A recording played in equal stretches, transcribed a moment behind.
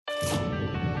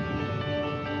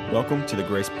Welcome to the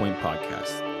Grace Point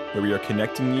Podcast, where we are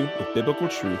connecting you with biblical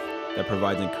truth that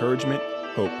provides encouragement,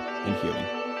 hope, and healing.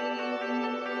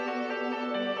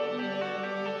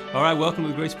 All right, welcome to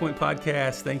the Grace Point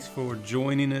Podcast. Thanks for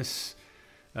joining us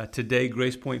today,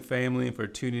 Grace Point family, and for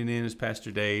tuning in as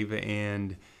Pastor Dave.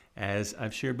 And as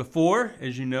I've shared before,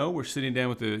 as you know, we're sitting down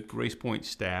with the Grace Point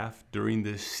staff during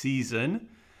this season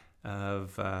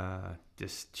of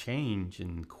just change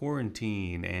and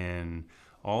quarantine and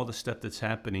all the stuff that's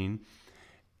happening.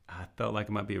 I felt like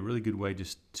it might be a really good way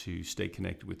just to stay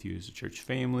connected with you as a church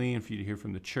family and for you to hear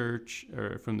from the church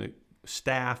or from the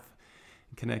staff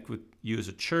and connect with you as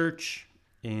a church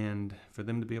and for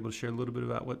them to be able to share a little bit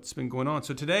about what's been going on.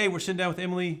 So today we're sitting down with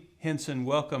Emily Hinson.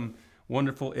 Welcome,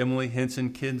 wonderful Emily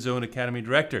Hinson, KidZone Academy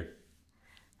Director.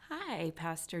 Hi,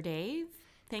 Pastor Dave.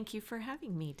 Thank you for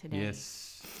having me today.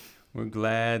 Yes. We're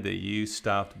glad that you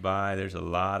stopped by. There's a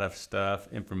lot of stuff,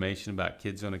 information about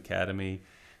KidZone Academy,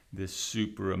 this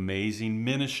super amazing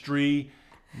ministry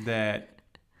that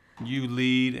you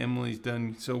lead. Emily's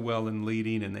done so well in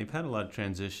leading, and they've had a lot of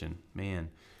transition. Man,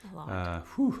 A lot.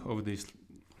 over these,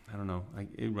 I don't know,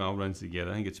 it all runs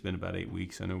together. I think it's been about 8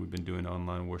 weeks. I know we've been doing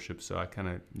online worship, so I kind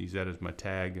of use that as my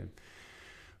tag and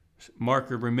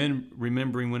marker,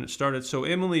 remembering when it started. So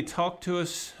Emily, talk to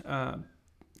us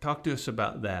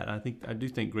about that. I do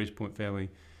think Grace Point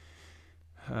family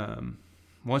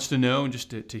wants to know and just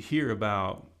to hear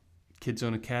about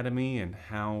KidZone Academy and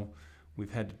how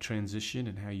we've had to transition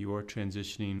and how you are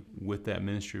transitioning with that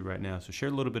ministry right now. So share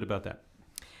a little bit about that.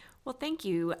 Well, thank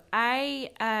you.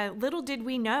 Little did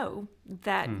we know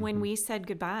that when we said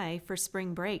goodbye for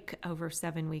spring break over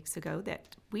 7 weeks ago,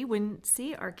 that we wouldn't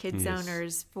see our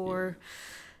KidZoners for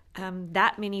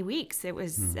that many weeks. It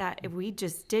was we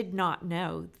just did not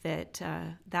know that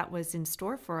that was in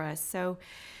store for us. So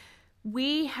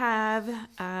we have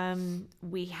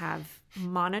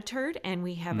monitored and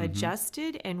we have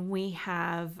adjusted and we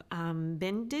have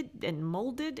bended and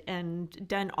molded and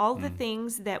done all the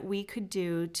things that we could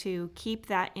do to keep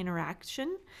that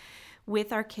interaction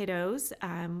with our kiddos.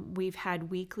 We've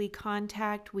had weekly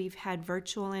contact, we've had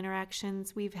virtual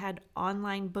interactions, we've had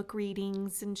online book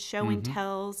readings and show and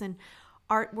tells and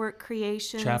artwork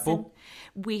creations. Chapel?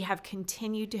 And we have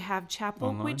continued to have chapel,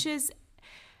 Online? which is,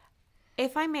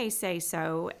 if I may say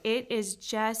so, it is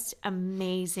just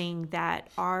amazing that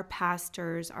our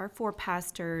four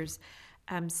pastors,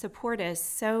 support us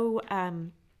so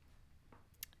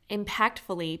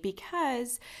impactfully,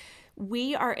 because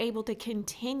we are able to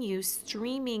continue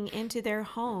streaming into their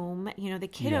home. You know, the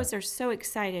kiddos are so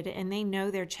excited and they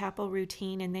know their chapel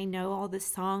routine and they know all the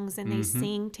songs and they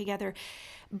sing together.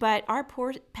 But our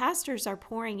pastors are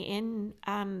pouring in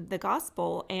the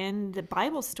gospel and the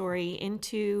Bible story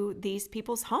into these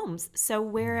people's homes. So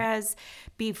whereas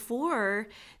before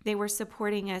they were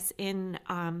supporting us in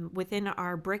within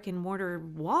our brick and mortar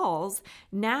walls,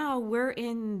 now we're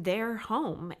in their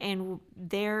home and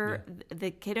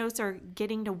the kiddos are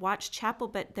getting to watch chapel,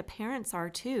 but the parents are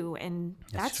too. And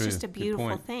that's just a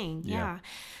beautiful thing. Yeah.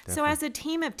 So as a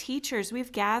team of teachers,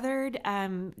 we've gathered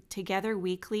together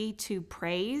weekly to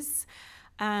praise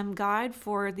God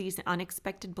for these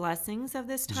unexpected blessings of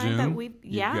this time. Zoom?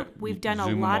 But we've done a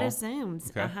lot of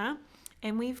Zooms. Okay.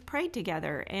 And we've prayed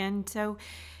together. And so,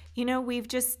 you know, we've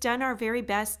just done our very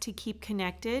best to keep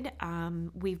connected.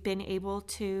 We've been able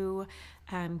to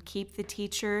keep the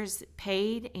teachers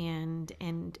paid and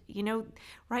you know,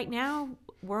 right now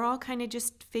we're all kind of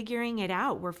just figuring it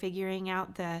out. We're figuring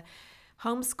out the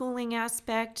homeschooling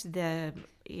aspect, the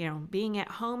being at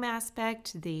home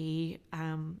aspect, the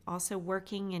also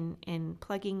working and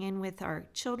plugging in with our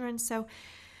children. So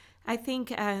I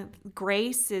think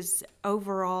grace is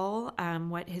overall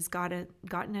what has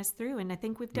gotten us through, and I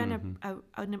think we've done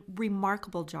a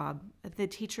remarkable job. The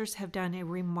teachers have done a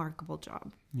remarkable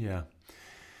job. Yeah.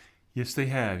 Yes, they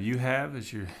have. You have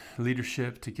as your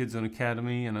leadership to KidZone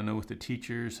Academy, and I know with the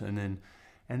teachers, and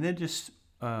then just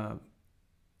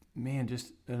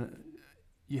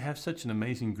you have such an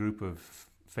amazing group of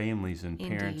families and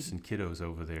parents and kiddos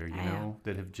over there, you know,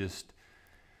 that have just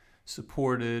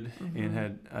supported and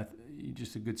had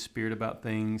just a good spirit about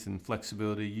things and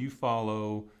flexibility. You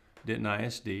follow Denton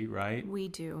ISD, right? We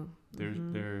do.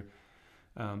 Their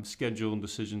schedule and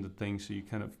decisions and things, so you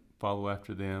kind of follow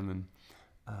after them. And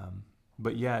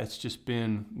but yeah, it's just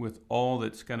been with all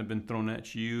that's kind of been thrown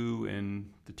at you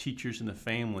and the teachers and the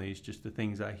families, just the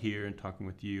things I hear and talking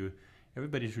with you.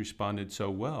 Everybody's responded so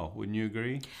well. Wouldn't you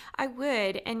agree? I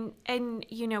would. And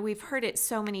you know, we've heard it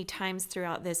so many times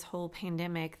throughout this whole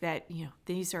pandemic that, you know,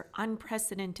 these are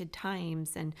unprecedented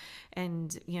times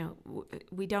and you know,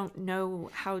 we don't know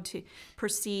how to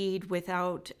proceed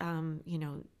without, you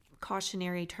know,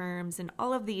 cautionary terms and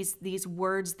all of these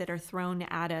words that are thrown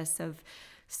at us of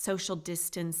social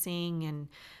distancing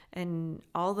and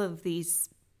all of these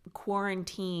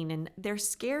quarantine, and they're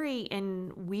scary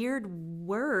and weird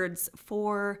words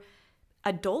for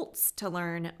adults to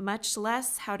learn, much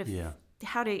less how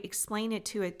to explain it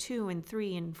to a 2 and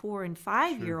 3 and 4 and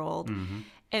 5-year-old.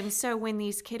 And so when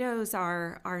these kiddos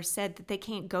are said that they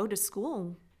can't go to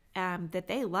school that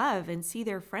they love and see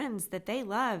their friends that they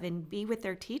love and be with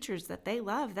their teachers that they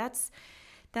love, that's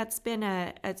been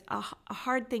a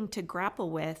hard thing to grapple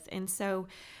with. And so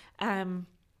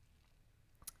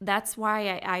that's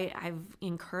why I've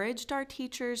encouraged our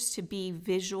teachers to be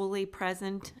visually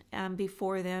present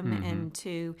before them, and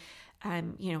to,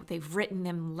 they've written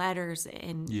them letters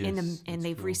and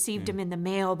they've received them in the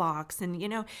mailbox,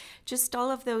 and just all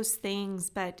of those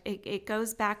things. But it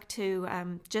goes back to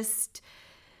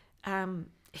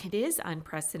it is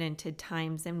unprecedented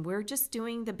times, and we're just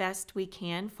doing the best we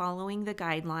can, following the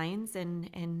guidelines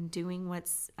and doing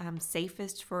what's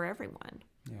safest for everyone.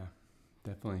 Yeah,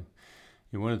 definitely.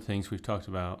 One of the things we've talked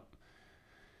about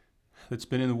that's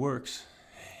been in the works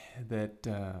that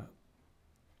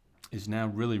is now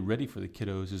really ready for the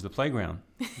kiddos is the playground,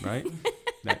 right?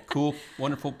 That cool,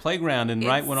 wonderful playground. And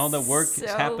right when all the work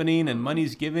is happening and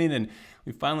money's given and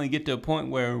we finally get to a point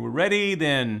where we're ready,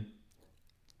 then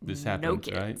this happens, no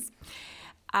kids.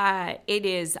 Right? It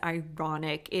is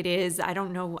ironic. It is. I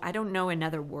don't know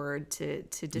another word to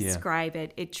describe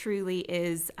it. It truly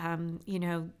is.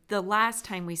 The last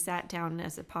time we sat down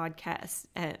as a podcast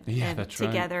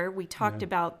together, we talked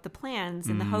about the plans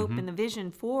and the hope and the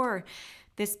vision for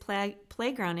this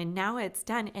playground, and now it's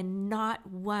done, and not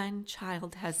one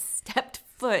child has stepped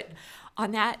foot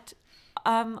on that.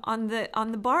 On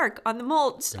the bark, on the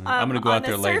mulch. I'm going to go out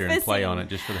there later and play on it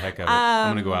just for the heck of it.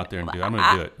 I'm going to go out there and do it. I'm going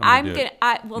to do it.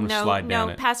 I'm going to slide down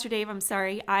it. Pastor Dave, I'm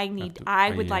sorry. I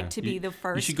would like to be the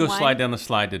first. You should go slide down the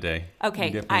slide today.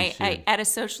 Okay, I at a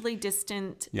socially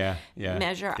distant measure,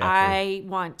 definitely. I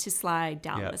want to slide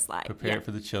down the slide. Prepare it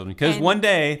for the children, because one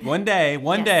day,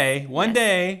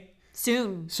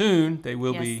 soon they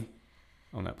will be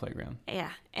on that playground. Yeah.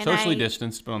 And socially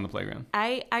distanced, but on the playground.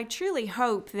 I truly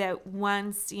hope that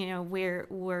once,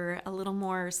 we're a little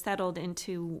more settled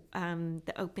into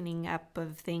the opening up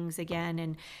of things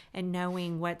again and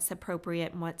knowing what's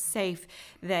appropriate and what's safe,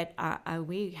 that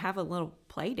we have a little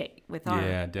play date with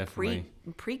our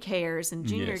pre-Kers and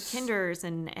junior kinders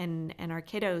and our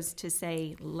kiddos to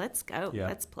say, let's go,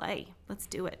 let's play, let's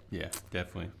do it. Yeah,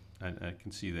 definitely. I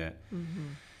can see that.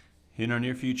 In our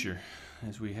near future,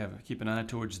 as we keep an eye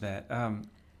towards that.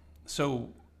 So,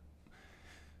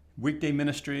 weekday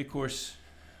ministry, of course,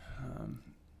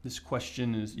 this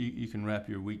question is, you can wrap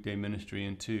your weekday ministry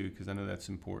in too, because I know that's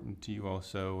important to you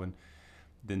also. And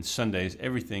then Sundays,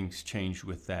 everything's changed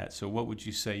with that. So what would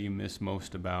you say you miss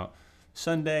most about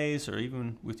Sundays, or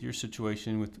even with your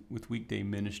situation with weekday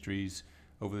ministries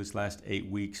over this last 8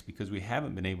 weeks, because we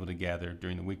haven't been able to gather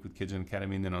during the week with KidZone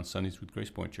Academy and then on Sundays with Grace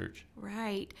Point Church?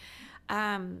 Right.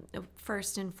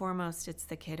 First and foremost, it's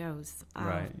the kiddos.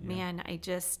 Man, I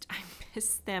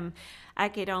miss them. I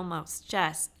could almost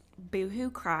just boo-hoo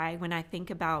cry when I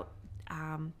think about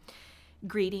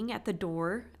greeting at the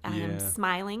door,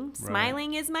 smiling.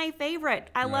 Smiling is my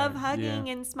favorite. I love hugging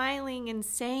and smiling and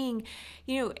saying,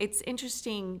 it's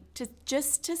interesting to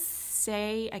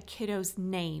say a kiddo's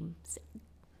name.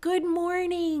 Good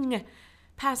morning,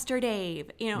 Pastor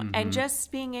Dave, and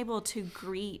just being able to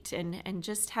greet and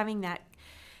just having that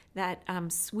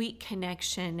sweet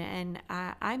connection. And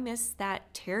I miss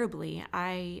that terribly.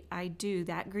 I do.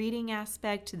 That greeting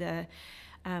aspect, the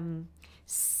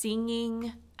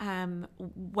singing,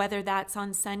 whether that's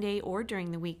on Sunday or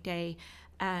during the weekday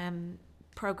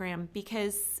program,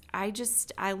 because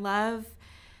I love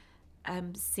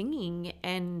singing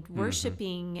and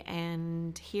worshiping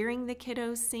and hearing the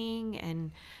kiddos sing,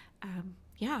 and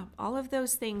all of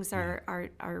those things are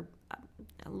a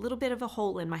little bit of a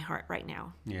hole in my heart right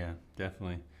now. Yeah,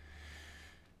 definitely.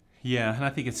 Yeah, and I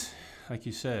think it's, like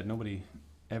you said, nobody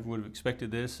ever would have expected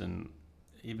this, and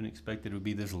even expected it would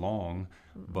be this long,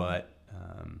 but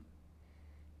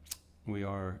we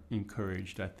are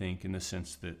encouraged, I think, in the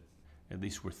sense that at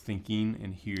least we're thinking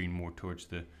and hearing more towards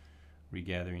the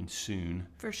regathering soon.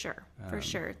 For sure. So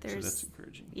that's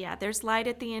encouraging. Yeah, there's light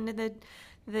at the end of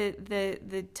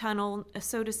the tunnel,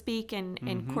 so to speak,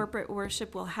 and corporate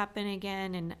worship will happen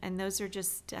again, and those are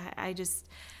just I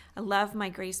love my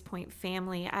Grace Point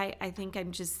family. I think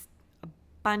I'm just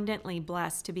abundantly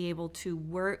blessed to be able to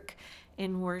work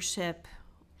in worship,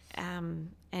 and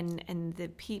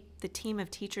the team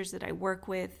of teachers that I work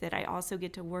with, that I also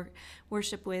get to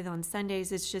worship with on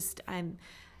Sundays. It's just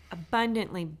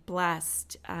abundantly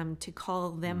blessed to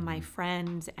call them my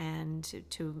friends and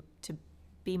to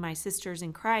be my sisters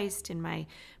in Christ and my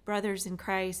brothers in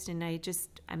Christ. And I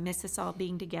miss us all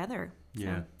being together.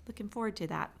 Yeah. So looking forward to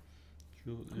that.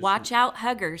 Cool. Watch out,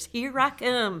 huggers. Here I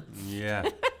come. Yeah.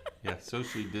 Yeah,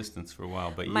 socially distanced for a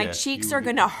while, but My yes, cheeks are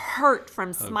going to hurt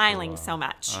from smiling so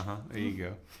much. There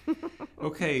you go.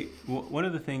 Okay, well, one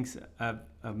of the things I've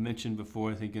mentioned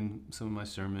before, I think in some of my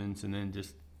sermons and then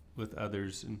just with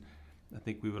others, and I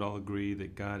think we would all agree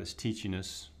that God is teaching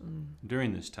us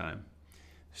during this time.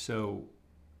 So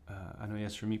I know he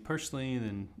has for me personally and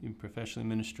then in professionally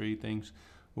ministry things,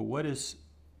 but what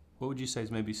would you say is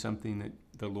maybe something that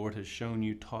the Lord has shown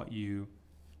you, taught you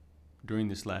during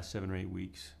this last 7 or 8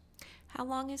 weeks? How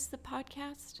long is the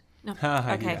podcast? No.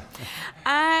 Okay.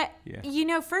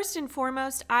 Yeah. First and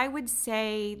foremost, I would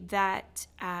say that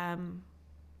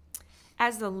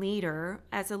as a leader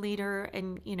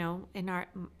and, in our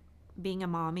being a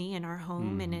mommy in our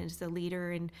home and as a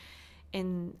leader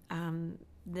in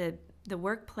the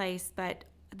workplace, but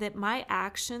that my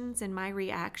actions and my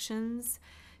reactions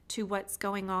to what's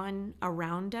going on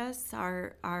around us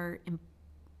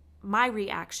my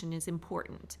reaction is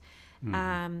important.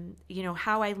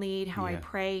 How I lead, how I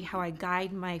pray, how I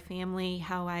guide my family,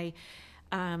 how I,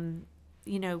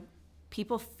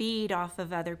 people feed off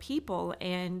of other people.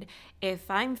 And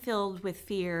if I'm filled with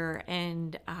fear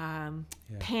and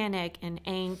panic and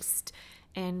angst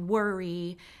and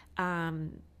worry,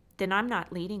 then I'm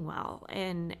not leading well.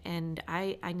 And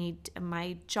I need,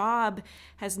 my job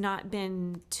has not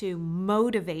been to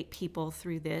motivate people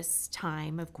through this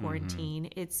time of quarantine.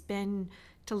 It's been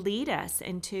to lead us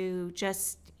and to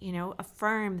just,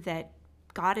 affirm that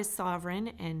God is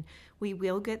sovereign and we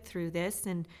will get through this.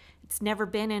 And it's never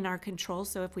been in our control.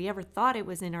 So if we ever thought it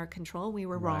was in our control, we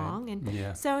were wrong.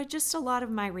 And so just a lot of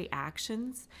my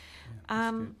reactions.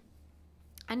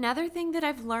 Another thing that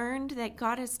I've learned that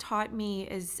God has taught me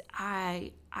is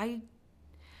I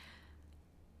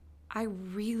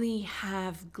really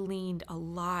have gleaned a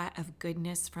lot of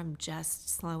goodness from just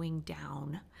slowing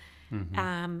down.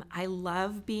 I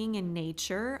love being in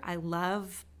nature. I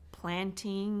love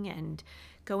planting and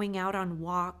going out on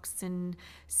walks and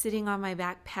sitting on my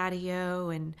back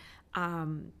patio and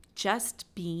just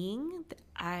being.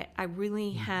 I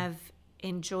really have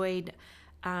enjoyed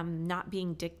not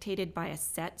being dictated by a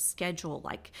set schedule.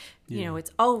 Like,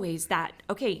 it's always that,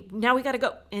 okay, now we got to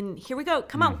go and here we go.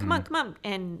 Come on.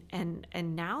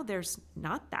 And now there's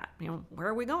not that, where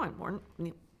are we going?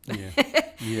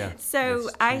 So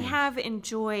I have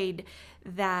enjoyed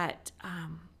that.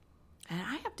 And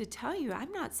I have to tell you,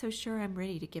 I'm not so sure I'm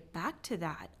ready to get back to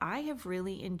that. I have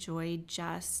really enjoyed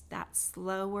just that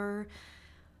slower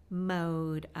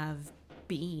mode of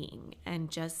being and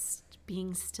just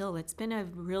being still. It's been a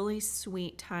really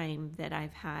sweet time that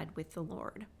I've had with the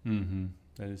Lord.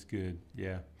 That is good.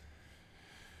 Yeah.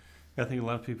 I think a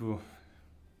lot of people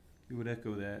would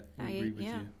echo that. I agree with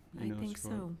you. I think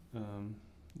so.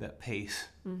 That pace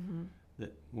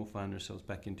that we'll find ourselves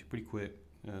back into pretty quick,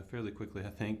 fairly quickly, I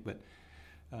think. But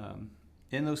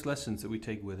in those lessons that we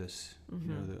take with us,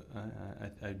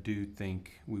 I do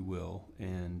think we will.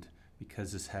 And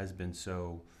because this has been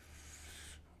so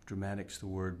dramatic's the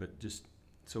word, but just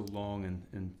so long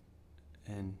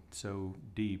and so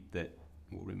deep that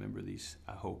we'll remember these.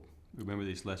 I hope remember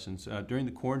these lessons during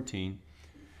the quarantine,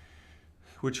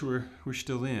 which we're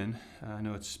still in. I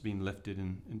know it's being lifted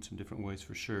in some different ways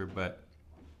for sure, but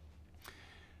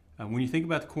when you think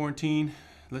about the quarantine,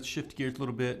 let's shift gears a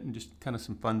little bit and just kind of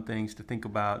some fun things to think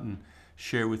about and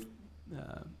share with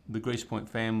the Grace Point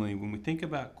family. When we think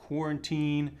about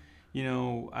quarantine,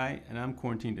 I'm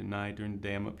quarantined at night. During the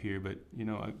day I'm up here, but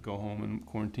I go home and I'm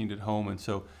quarantined at home. And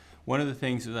so one of the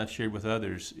things that I've shared with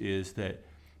others is that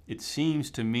it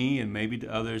seems to me, and maybe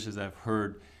to others as I've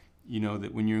heard,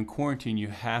 that when you're in quarantine, you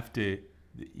have to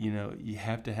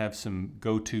have some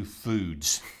go-to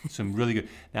foods, some really good.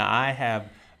 Now I had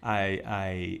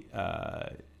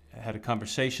a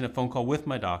conversation, a phone call with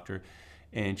my doctor,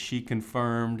 and she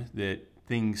confirmed that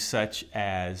things such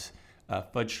as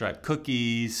fudge stripe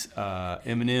cookies,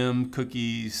 M&M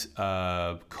cookies,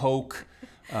 Coke,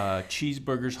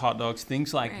 cheeseburgers, hot dogs,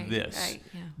 things like this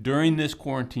during this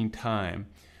quarantine time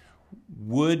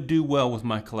would do well with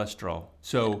my cholesterol.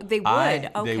 So they would.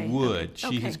 They would. Okay.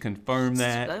 She has confirmed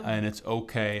that, and it's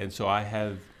okay. And so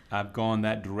I've gone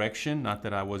that direction. Not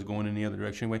that I was going any other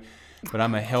direction anyway, but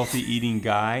I'm a healthy eating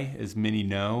guy, as many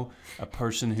know, a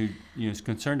person who is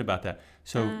concerned about that.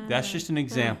 So that's just an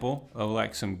example of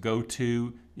like some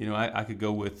go-to. I could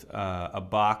go with a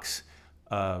box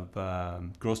of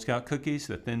Girl Scout cookies,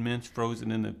 the Thin Mints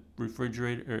frozen in the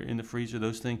refrigerator or in the freezer,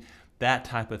 those things. That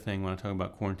type of thing when I talk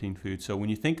about quarantine food. So when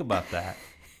you think about that,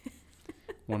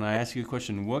 when I ask you a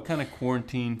question, what kind of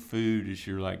quarantine food is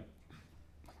your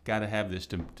got to have this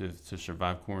to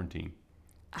survive quarantine?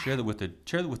 Share that with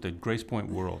the Grace Point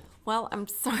world. Well, I'm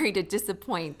sorry to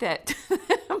disappoint that.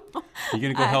 You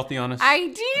gonna go healthy on us? I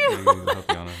do. Yeah, go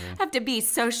healthy on us, right? Have to be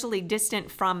socially distant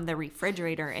from the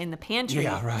refrigerator in the pantry.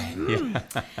 Yeah, right.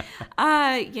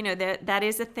 Yeah. That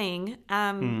is a thing.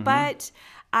 But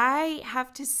I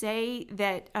have to say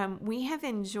that we have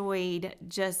enjoyed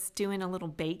just doing a little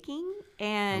baking,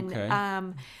 and Okay.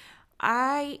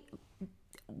 I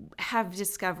have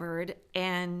discovered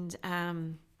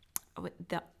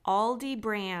the Aldi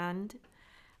brand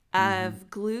of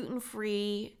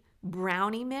gluten-free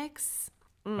brownie mix.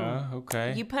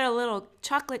 Okay. You put a little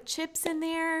chocolate chips in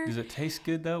there. Does it taste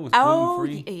good though with Oh,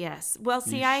 gluten-free? yes. Well,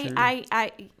 see, You sure?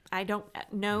 I don't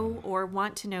know or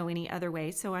want to know any other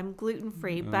way, so I'm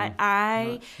gluten-free. But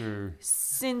I Not sure.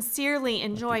 sincerely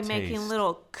enjoy making taste.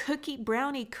 little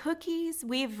brownie cookies.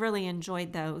 We've really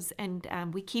enjoyed those, and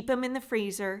we keep them in the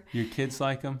freezer. Your kids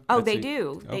like them? Oh, they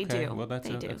do. They Okay. do. Well, that's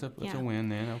They a do. that's a Yeah. win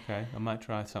then. Okay, I might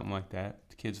try something like that.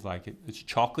 The kids like it. It's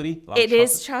chocolatey. It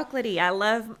is chocolatey. I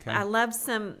love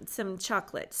some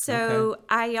chocolate. So Okay.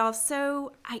 I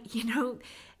also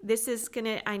this is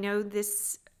I know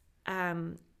this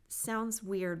sounds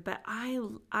weird, but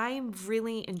I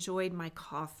really enjoyed my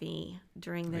coffee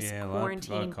during this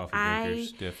quarantine. A lot of coffee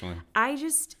drinkers, definitely.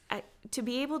 To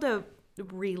be able to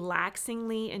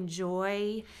relaxingly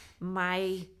enjoy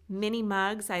my mini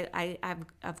mugs. I've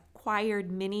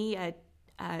acquired mini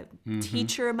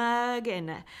teacher mug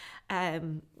and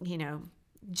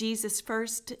Jesus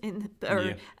first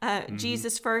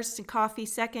Jesus first and coffee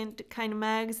second kind of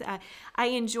mugs. I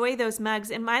enjoy those mugs,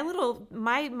 and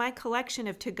my collection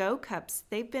of to-go cups.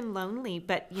 They've been lonely,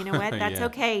 but you know what? That's Yeah.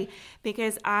 okay,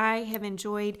 because I have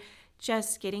enjoyed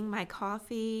just getting my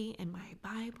coffee and my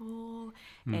Bible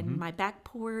and my back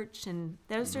porch, and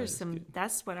that's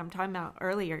what I'm talking about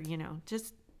earlier.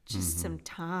 Just some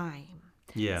time.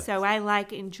 Yeah. So I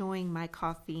like enjoying my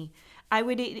coffee. I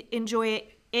would enjoy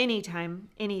it anytime,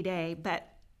 any day, but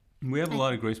We have a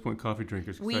lot of Grace Point coffee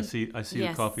drinkers. 'Cause I see the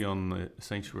yes. coffee on the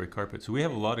sanctuary carpet. So we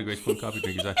have a lot of Grace Point coffee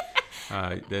drinkers.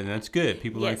 Then that's good.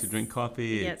 People like to Yes. drink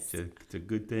coffee. Yes. It's a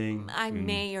good thing. I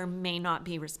may or may not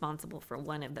be responsible for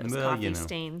one of those Well, coffee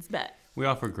stains, but We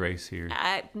offer grace here.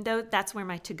 that's where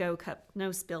my to-go cup,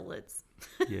 no spill lids.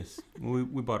 Yes. We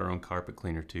bought our own carpet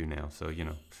cleaner too now, so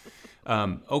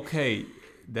okay,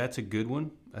 that's a good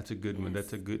one. That's a good one.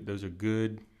 Those are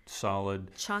good,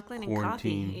 solid Chocolate and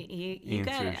quarantine coffee. You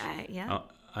got it. answers. Yeah.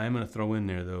 I'm going to throw in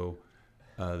there though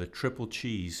the triple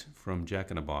cheese from Jack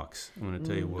in the Box. I'm going to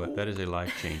tell you what, that is a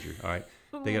life changer. All right.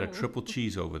 They got a triple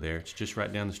cheese over there. It's just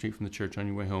right down the street from the church on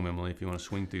your way home, Emily, if you want to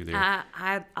swing through there.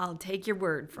 I'll take your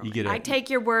word from You it. get I take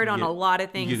your word on a lot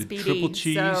of things, You get BD. triple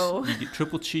cheese. So. You get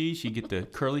triple cheese. You get the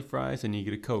curly fries, and you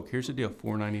get a Coke. Here's the deal: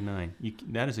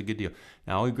 $4.99. That is a good deal.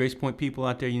 Now, all you Grace Point people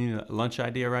out there, you need a lunch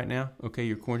idea right now. Okay,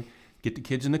 you're corny. Get the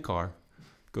kids in the car.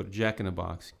 Go to Jack in the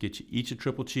Box. Get you each a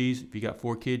triple cheese. If you got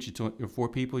 4 kids, you're 4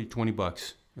 people. You're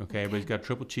 $20. Okay, everybody's got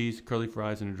triple cheese, curly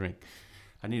fries, and a drink.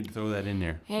 I need to throw that in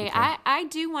there. Hey, okay? I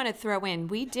do want to throw in,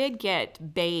 we did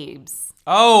get Babes.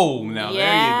 Oh, now there you go.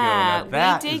 Yeah, Now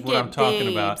that we is did what get I'm talking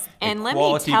Babes. about. And let me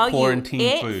quality tell you, quarantine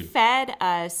it food. fed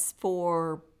us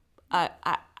for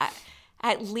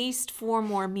at least 4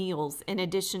 more meals in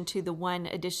addition to the one.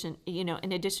 That's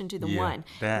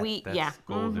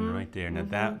golden right there.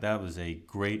 Now that was a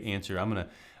great answer. I'm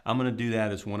gonna do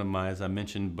that as one of my, as I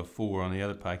mentioned before on the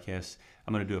other podcast.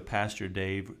 I'm gonna do a Pastor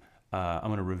Dave. I'm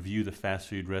gonna review the fast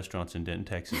food restaurants in Denton,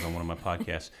 Texas on one of my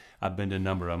podcasts. I've been to a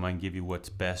number. I might give you what's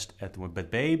best at the one,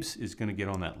 but Babes is gonna get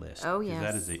on that list. Oh, 'cause yes.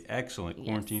 that is an excellent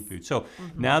quarantine food. So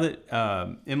now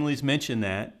that Emily's mentioned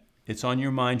that. It's on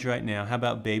your minds right now. How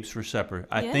about Babes for supper?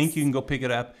 I think Yes. you can go pick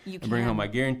it up and bring it home. I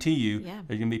guarantee you Yeah.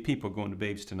 there's going to be people going to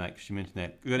Babes tonight because you mentioned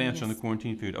that. Good answer on the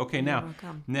quarantine food. Okay, now,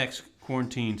 welcome. next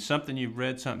quarantine. Something you've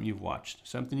read, something you've watched.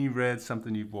 Something you've read,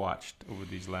 something you've watched over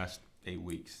these last 8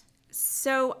 weeks.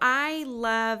 So I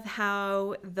love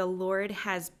how the Lord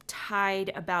has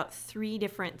tied about 3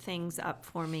 different things up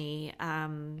for me.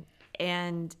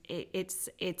 And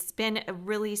it's been a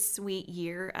really sweet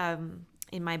year.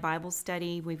 In my Bible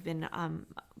study, we've been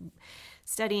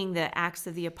studying the Acts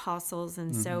of the Apostles,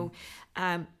 and so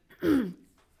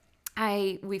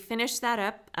we finished that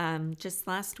up just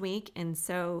last week, and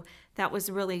so that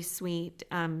was really sweet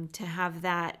to have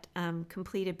that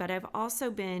completed. But I've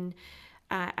also been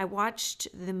I watched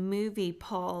the movie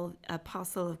Paul,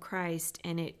 Apostle of Christ,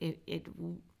 and it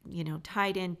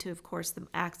tied into, of course, the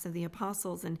Acts of the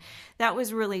Apostles, and that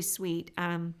was really sweet.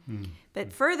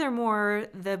 But furthermore,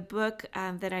 the book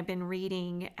that I've been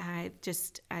reading, I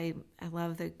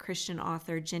love the Christian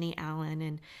author Jenny Allen,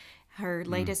 and her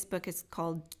latest book is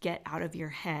called Get Out of Your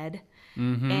Head.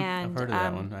 And I've heard of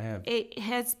that one. I have. It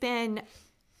has been.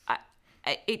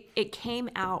 It came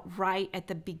out right at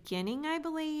the beginning, I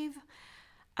believe,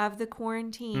 of the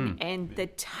quarantine, and the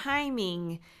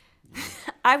timing.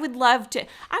 I would love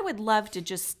to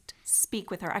just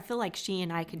speak with her. I feel like she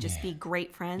and I could just be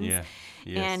great friends. Yeah.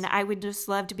 Yes. And I would just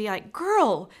love to be like,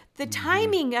 girl, the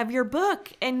timing of your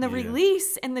book and the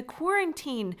release and the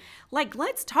quarantine, like,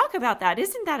 let's talk about that.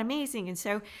 Isn't that amazing? And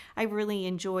so I really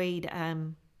enjoyed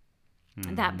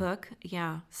that book.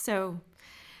 Yeah. So,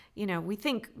 we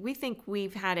think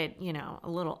we've had it, a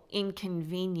little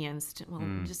inconvenienced. Well,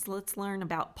 just let's learn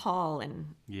about Paul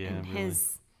and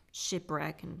his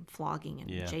shipwreck and flogging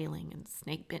and jailing and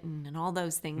snake bitten and all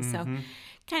those things. So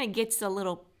kind of gets a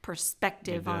little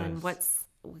perspective on what's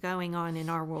going on in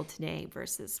our world today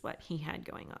versus what he had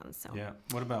going on. So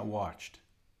what about watched?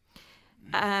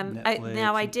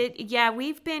 I did. Yeah,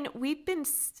 we've been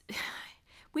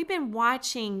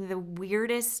watching the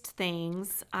weirdest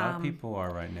things. A lot of people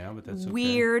are right now, but that's okay.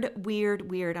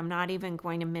 Weird. I'm not even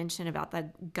going to mention about the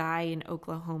guy in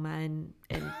Oklahoma and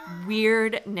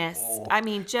weirdness. I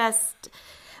mean,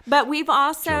 but we've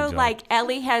also, like,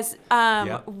 Ellie has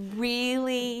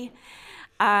really,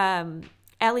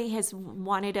 Ellie has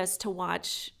wanted us to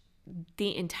watch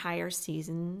the entire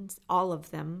seasons, all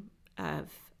of them, of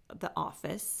The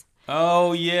Office.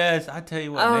 Oh, yes. I tell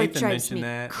you what, Nathan mentioned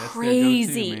that.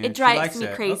 Crazy. That's it drives me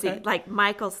crazy. Okay. Like,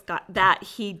 Michael's got that.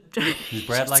 Does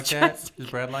Brad like that? Does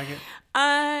Brad like it?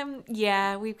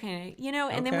 Yeah, we've kind of,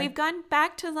 and then we've gone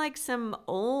back to, like, some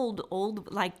old,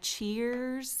 like,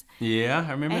 Cheers. Yeah,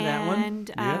 I remember that one.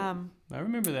 Yeah, I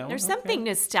remember that one. There's something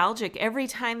nostalgic every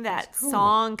time that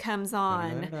song comes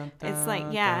on. It's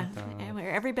like,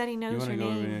 everybody knows your name.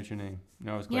 Everybody knows your name.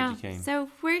 No, I was glad you came. So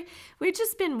we've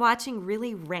just been watching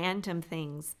really random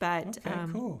things, but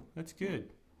cool. That's good.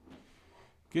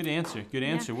 Good answer.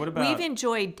 What about? We've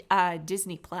enjoyed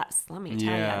Disney Plus. Let me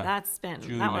tell you, that's been.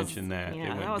 Julie mentioned that. Yeah, it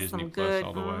went that was Disney some Plus good.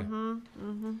 all the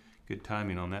way. Good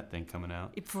timing on that thing coming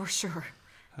out. For sure.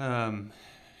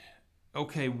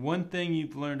 Okay, one thing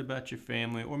you've learned about your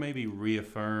family, or maybe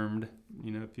reaffirmed,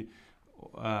 if you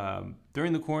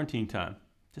during the quarantine time.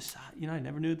 Just, I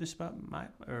never knew this about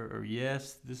or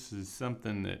yes, this is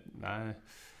something that I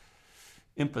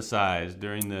emphasized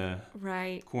during the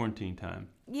quarantine time.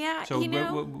 Yeah, so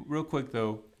real quick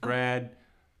though, Brad,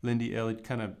 Lindy, Ellie,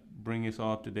 kind of bring us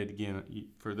all up to date again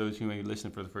for those who may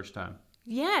listen for the first time.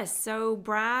 Yes, so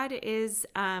Brad is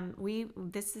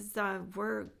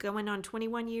we're going on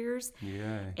 21 years.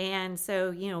 Yeah. And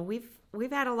so,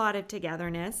 we've had a lot of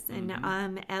togetherness, and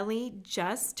Ellie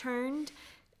just turned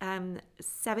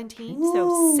 17. Woo!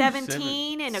 So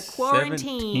 17 in a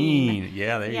quarantine. 17.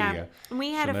 Yeah, there you go. And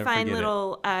we had a fun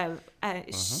little,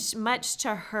 much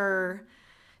to her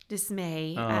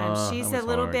dismay. She's a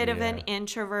little bit of an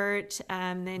introvert,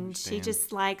 and she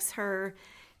just likes her.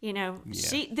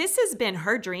 This has been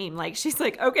her dream. Like, she's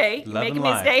like, okay, you're making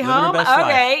me stay home.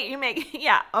 Okay,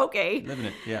 living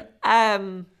it.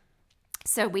 Yeah.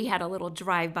 So we had a little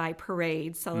drive-by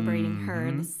parade celebrating her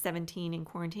in 17 in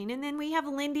quarantine. And then we have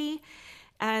Lindy,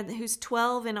 who's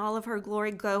 12 in all of her glory,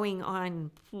 going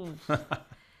on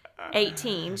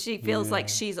 18. She feels like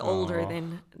she's older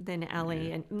than Ellie.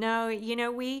 Yeah.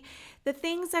 And the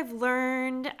things I've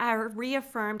learned are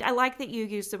reaffirmed. I like that you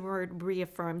use the word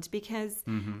reaffirmed because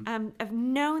I've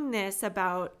known this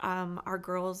about our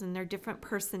girls and their different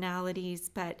personalities,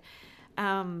 but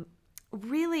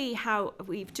really how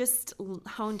we've just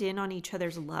honed in on each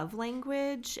other's love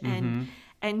language and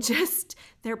just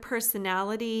their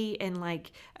personality, and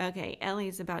like, okay,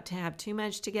 Ellie's about to have too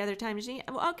much together time.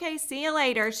 Okay, see you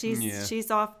later.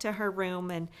 She's off to her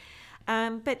room, and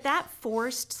but that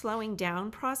forced slowing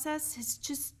down process has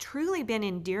just truly been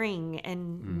endearing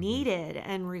and needed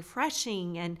and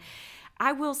refreshing. And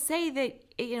I will say that,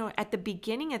 at the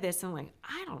beginning of this, I'm like,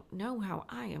 I don't know how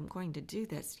I am going to do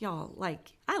this, y'all.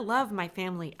 Like, I love my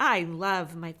family.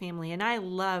 And I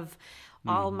love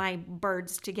all my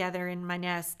birds together in my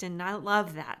nest, and I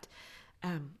love that.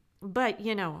 But,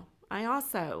 I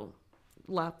also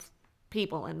love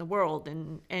people in the world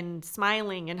and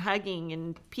smiling and hugging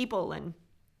and people and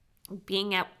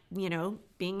being at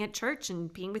being at church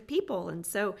and being with people. And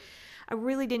so I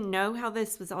really didn't know how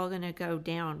this was all going to go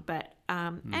down. But,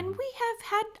 and we have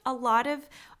had a lot of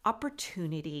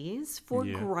opportunities for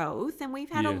growth, and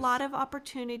we've had a lot of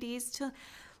opportunities to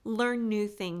learn new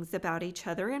things about each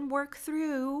other and work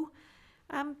through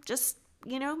just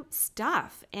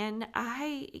stuff. And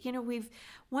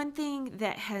one thing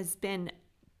that has been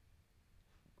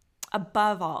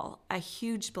above all a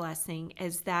huge blessing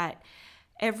is that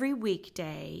every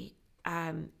weekday,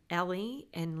 Ellie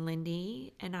and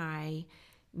Lindy and I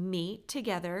meet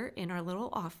together in our little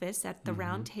office at the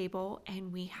round table,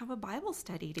 and we have a Bible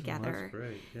study together. That's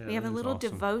great. Yeah, we have a little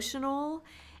awesome. devotional,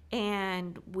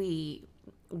 and we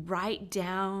write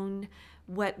down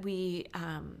what we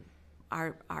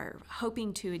are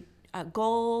hoping to, a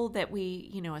goal that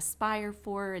we aspire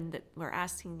for, and that we're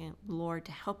asking the Lord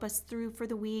to help us through for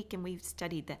the week. And we've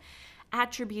studied the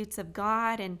attributes of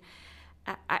God, and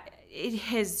it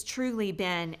has truly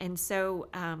been. And so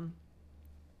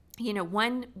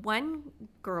one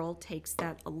girl takes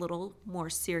that a little more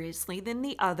seriously than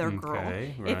the other girl.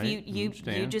 Right. If you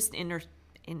just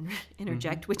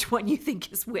interject which one you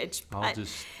think is which. I'll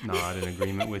just nod in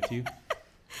agreement with you.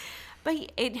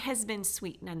 But it has been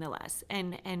sweet nonetheless,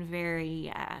 and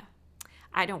very.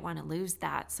 I don't want to lose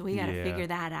that, so we got to figure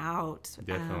that out.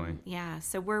 Definitely.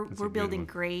 So we're building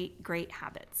great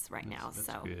habits now. That's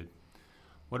good.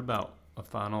 What about a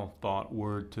final thought,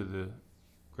 word to the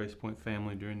Grace Point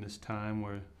family during this time,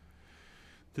 where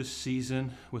this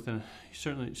season,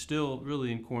 certainly still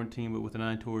really in quarantine, but with an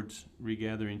eye towards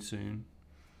regathering soon?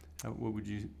 What would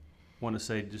you want to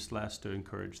say just last to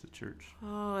encourage the church?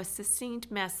 Oh, a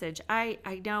succinct message. I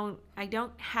don't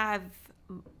have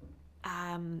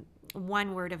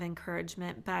one word of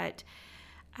encouragement, but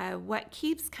what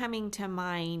keeps coming to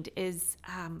mind is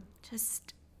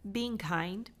just being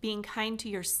kind to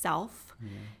yourself.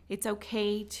 It's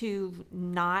okay to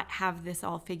not have this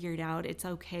all figured out. It's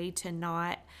okay to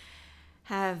not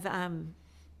have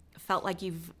felt like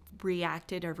you've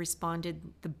reacted or responded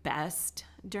the best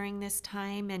during this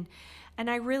time. And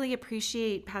I really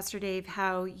appreciate, Pastor Dave,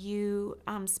 how you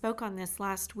spoke on this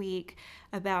last week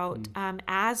about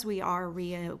as we are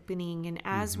reopening, and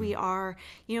as we are,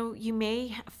 you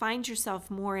may find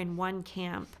yourself more in one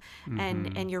camp,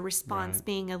 and your response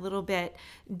being a little bit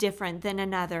different than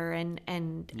another,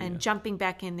 and jumping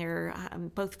back in there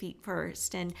both feet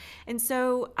first. And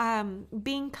so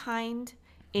being kind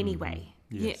anyway.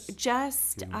 Yes.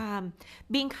 Just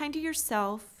being kind to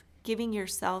yourself, giving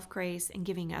yourself grace, and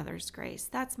giving others grace.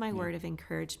 That's my word of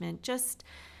encouragement. Just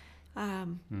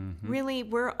really,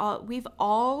 we've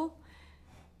all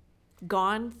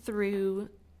gone through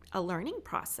a learning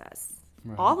process.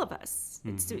 Right. All of us.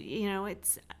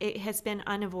 It has been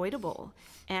unavoidable,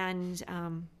 and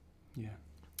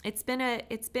it's been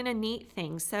a neat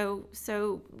thing.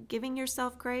 So giving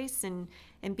yourself grace and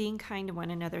being kind to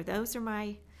one another. Those are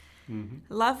my.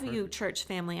 Love you, church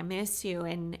family. I miss you,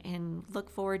 and look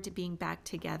forward to being back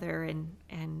together.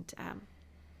 And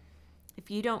if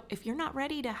you're not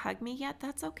ready to hug me yet,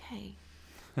 that's okay.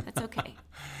 That's okay.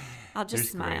 I'll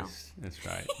just smile. Grace. That's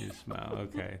right. You smile.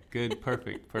 Okay. Good.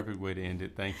 Perfect way to end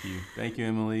it. Thank you,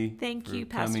 Emily. Thank you,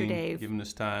 Pastor Dave. Giving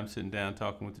us time, sitting down,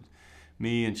 talking with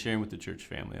me, and sharing with the church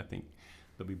family. I think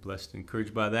they'll be blessed and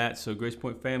encouraged by that. So, Grace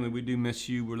Point family, we do miss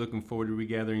you. We're looking forward to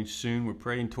regathering soon. We're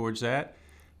praying towards that,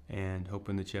 and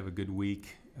hoping that you have a good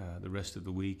week, the rest of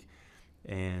the week.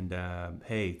 And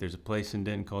hey, there's a place in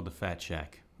Denton called the Fat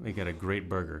Shack. They got a great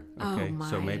burger. Okay,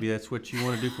 so maybe that's what you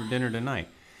want to do for dinner tonight.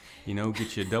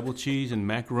 Get you a double cheese and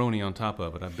macaroni on top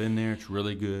of it. I've been there; it's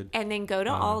really good. And then go to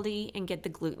Aldi and get the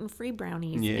gluten-free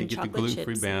brownies. And get the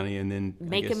gluten-free brownie, and then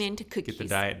make them into cookies. Get the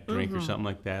diet drink or something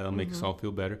like that. That'll make us all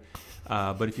feel better.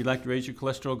 But if you'd like to raise your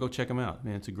cholesterol, go check them out.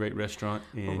 Man, it's a great restaurant,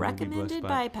 and recommended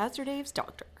by Pastor Dave's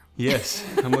doctor. Yes,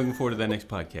 I'm looking forward to that next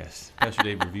podcast. Pastor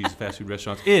Dave reviews fast food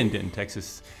restaurants in Denton,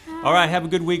 Texas. All right, have a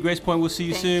good week, Grace Point. We'll see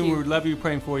you soon. We love you,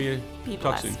 praying for you.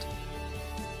 Talk soon.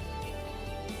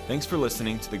 Thanks for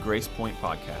listening to the Grace Point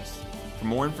podcast. For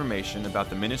more information about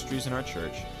the ministries in our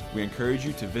church, we encourage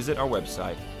you to visit our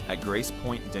website at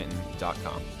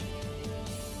gracepointdenton.com.